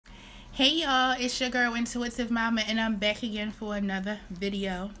Hey y'all, it's your girl Intuitive Mama and I'm back again for another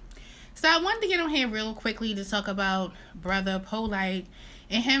video. So I wanted to get on here real quickly to talk about Brother Polight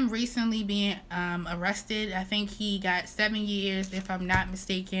and him recently being arrested. I think he got 7 years if I'm not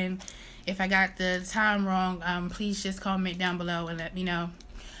mistaken. If I got the time wrong, please just comment down below and let me know.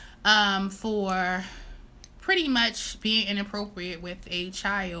 For pretty much being inappropriate with a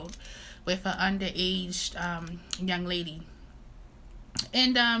child, with an underage young lady.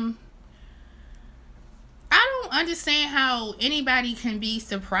 And I don't understand how anybody can be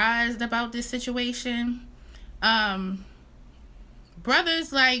surprised about this situation. Brothers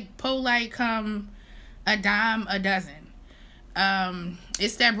like Polight come a dime a dozen.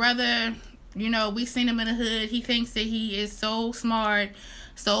 It's that brother, you know, we seen him in the hood. He thinks that he is so smart,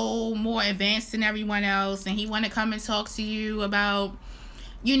 so more advanced than everyone else, and he want to come and talk to you about,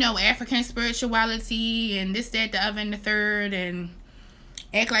 you know, African spirituality and this, that, the other, and the third, and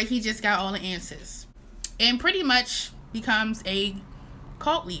act like he just got all the answers. And pretty much becomes a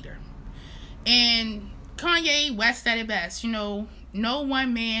cult leader. And Kanye West said it best, you know, no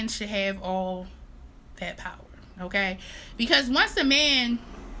one man should have all that power, okay? Because once a man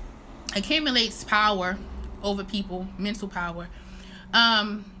accumulates power over people, mental power,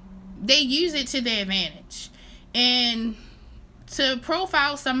 they use it to their advantage. And to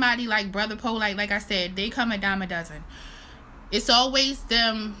profile somebody like Brother Polight, like I said, they come a dime a dozen. It's always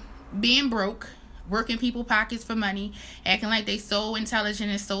them being broke, working people pockets for money, acting like they so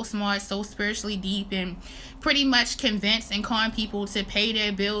intelligent and so smart, so spiritually deep, and pretty much convince and con people to pay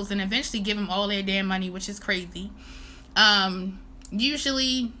their bills and eventually give them all their damn money, which is crazy.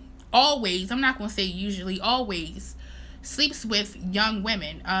 Usually, always, I'm not going to say usually, always sleeps with young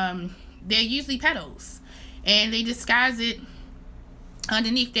women. They're usually pedos, and they disguise it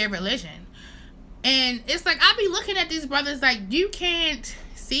underneath their religion. And it's like, I be looking at these brothers like, you can't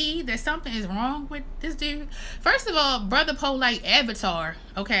see that something is wrong with this dude. First of all, Brother Polight avatar,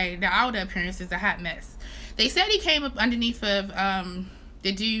 okay, the outer appearance is a hot mess. They said he came up underneath of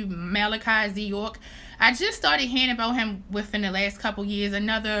the dude Malachi Z.York. I just started hearing about him within the last couple years.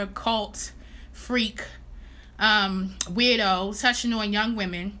 Another cult freak, weirdo, touching on young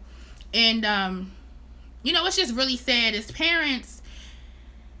women. And you know, it's just really sad as parents.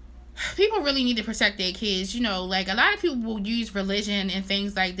 People really need to protect their kids. You know, like, a lot of people will use religion and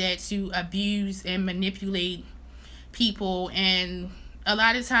things like that to abuse and manipulate people, and a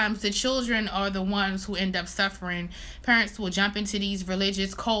lot of times the children are the ones who end up suffering. Parents will jump into these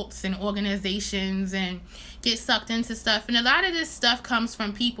religious cults and organizations and get sucked into stuff, and a lot of this stuff comes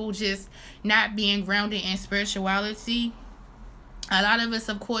from people just not being grounded in spirituality. A lot of us,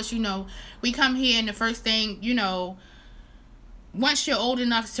 of course, you know, we come here and the first thing, you know, once you're old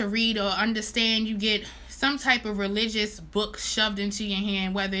enough to read or understand, you get some type of religious book shoved into your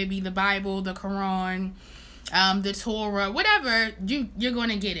hand, whether it be the Bible, the Quran, the Torah, whatever, you're going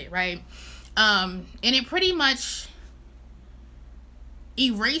to get it, right? And it pretty much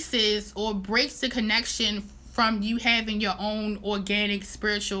erases or breaks the connection from you having your own organic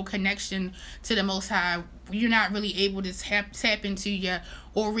spiritual connection to the Most High. You're not really able to tap into your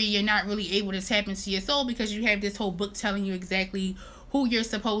Ori. You're not really able to tap into your soul because you have this whole book telling you exactly who you're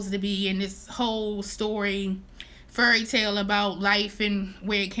supposed to be, and this whole story, fairy tale about life and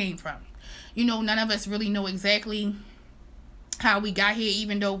where it came from. You know, none of us really know exactly how we got here,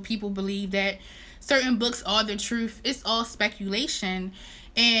 even though people believe that certain books are the truth. It's all speculation.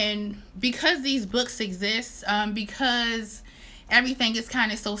 And because these books exist, because everything is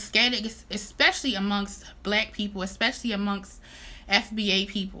kind of so scattered, especially amongst black people, especially amongst FBA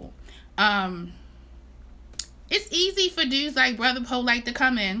people, it's easy for dudes like Brother Polight to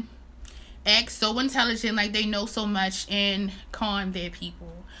come in, act so intelligent, like they know so much, and con their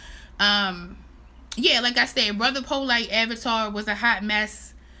people. Yeah, like I said, Brother Polight avatar was a hot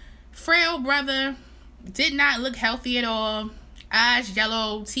mess. Frail brother, did not look healthy at all. Eyes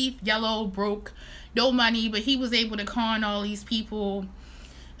yellow, teeth yellow, broke, no money, but he was able to con all these people,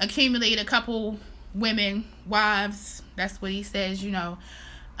 accumulate a couple women, wives, that's what he says, you know,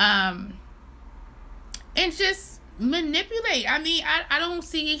 and just manipulate. I mean, I don't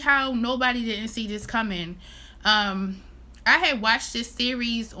see how nobody didn't see this coming. I had watched this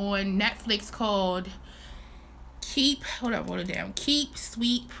series on Netflix called Keep, hold up, hold it down, Keep,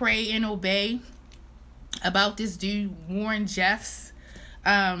 Sweet, Pray, and Obey, about this dude Warren Jeffs,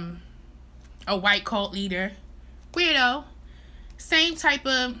 a white cult leader, weirdo, same type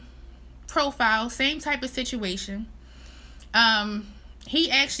of profile, same type of situation.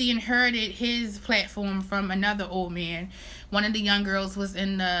 He actually inherited his platform from another old man. One of the young girls was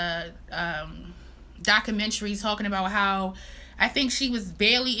in the documentary talking about how I think she was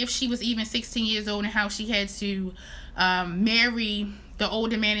barely, if she was even 16 years old, and how she had to marry the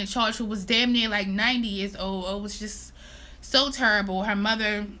older man in charge who was damn near like 90 years old. It was just so terrible.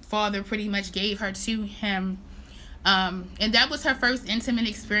 Her father pretty much gave her to him. And that was her first intimate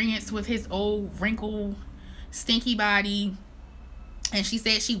experience with his old, wrinkled, stinky body. And she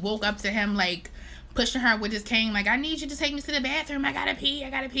said she woke up to him, like, pushing her with his cane, like, I need you to take me to the bathroom. I gotta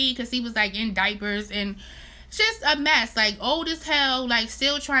pee. Because he was, like, in diapers. And just a mess. Like, old as hell. Like,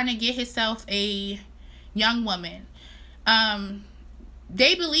 still trying to get himself a young woman.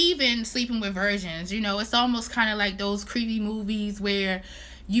 They believe in sleeping with virgins. You know, it's almost kind of like those creepy movies where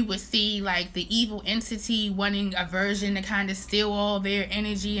you would see, like, the evil entity wanting a virgin to kind of steal all their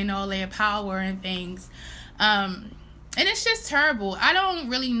energy and all their power and things. And it's just terrible. I don't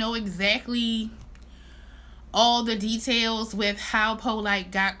really know exactly all the details with how Polight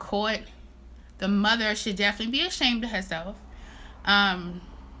got caught. The mother should definitely be ashamed of herself. I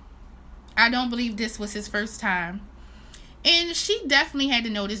don't believe this was his first time. And she definitely had to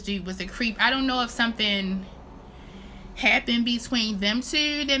know this dude was a creep. I don't know if something happened between them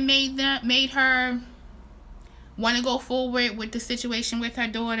two that made her want to go forward with the situation with her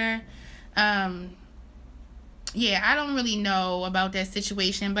daughter. Yeah, I don't really know about that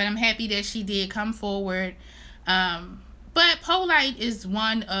situation, but I'm happy that she did come forward. But Polight is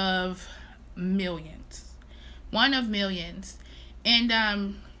one of millions. One of millions.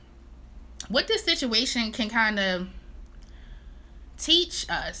 And what this situation can kind of teach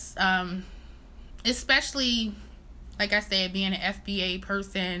us, especially, like I said, being an FBA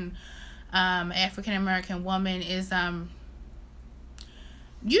person, African American woman, is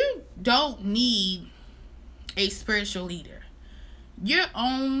you don't need a spiritual leader. Your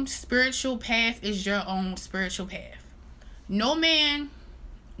own spiritual path is your own spiritual path. No man,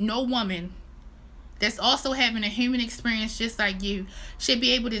 no woman that's also having a human experience just like you should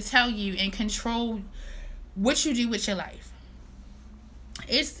be able to tell you and control what you do with your life.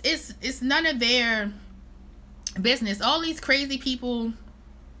 It's none of their business. All these crazy people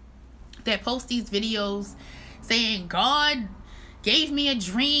that post these videos saying God gave me a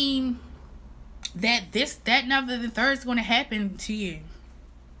dream that this, that, and other, the third is going to happen to you,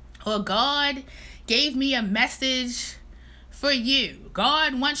 or God gave me a message for you.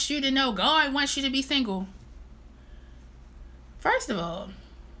 God wants you to know. God wants you to be single. First of all,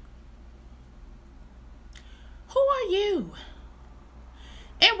 who are you?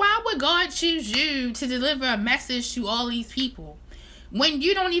 And why would God choose you to deliver a message to all these people when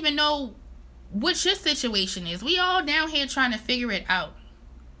you don't even know what your situation is? We all down here trying to figure it out.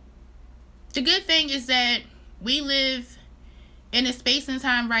 The good thing is that we live in a space and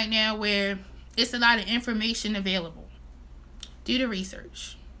time right now where it's a lot of information available. Do the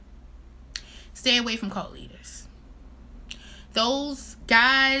research. Stay away from cult leaders. Those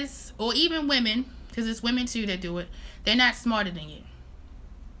guys, or even women, because it's women too that do it, they're not smarter than you.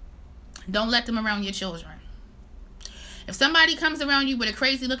 Don't let them around your children. If somebody comes around you with a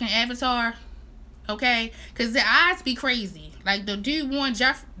crazy looking avatar, okay, because their eyes be crazy. Like the dude Warren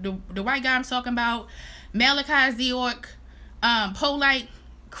Jeff, the white guy I'm talking about, Malachi Z.York, Polight,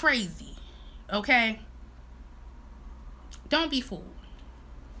 crazy. Okay? Don't be fooled.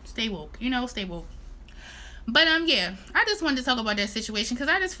 Stay woke. You know, stay woke. But yeah, I just wanted to talk about that situation because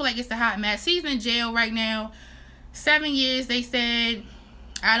I just feel like it's a hot mess. He's in jail right now. 7 years, they said.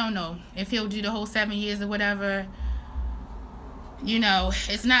 I don't know if he'll do the whole 7 years or whatever. You know,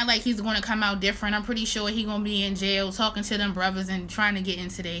 it's not like he's going to come out different. I'm pretty sure he's going to be in jail talking to them brothers and trying to get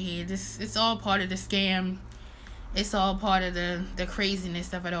into their head. It's all part of the scam. It's all part of the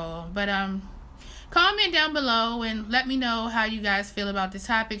craziness of it all. But comment down below and let me know how you guys feel about this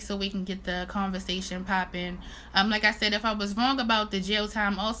topic so we can get the conversation popping. Like I said, if I was wrong about the jail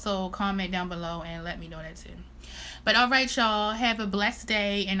time, also comment down below and let me know that too. But alright, y'all, have a blessed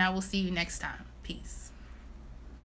day and I will see you next time. Peace.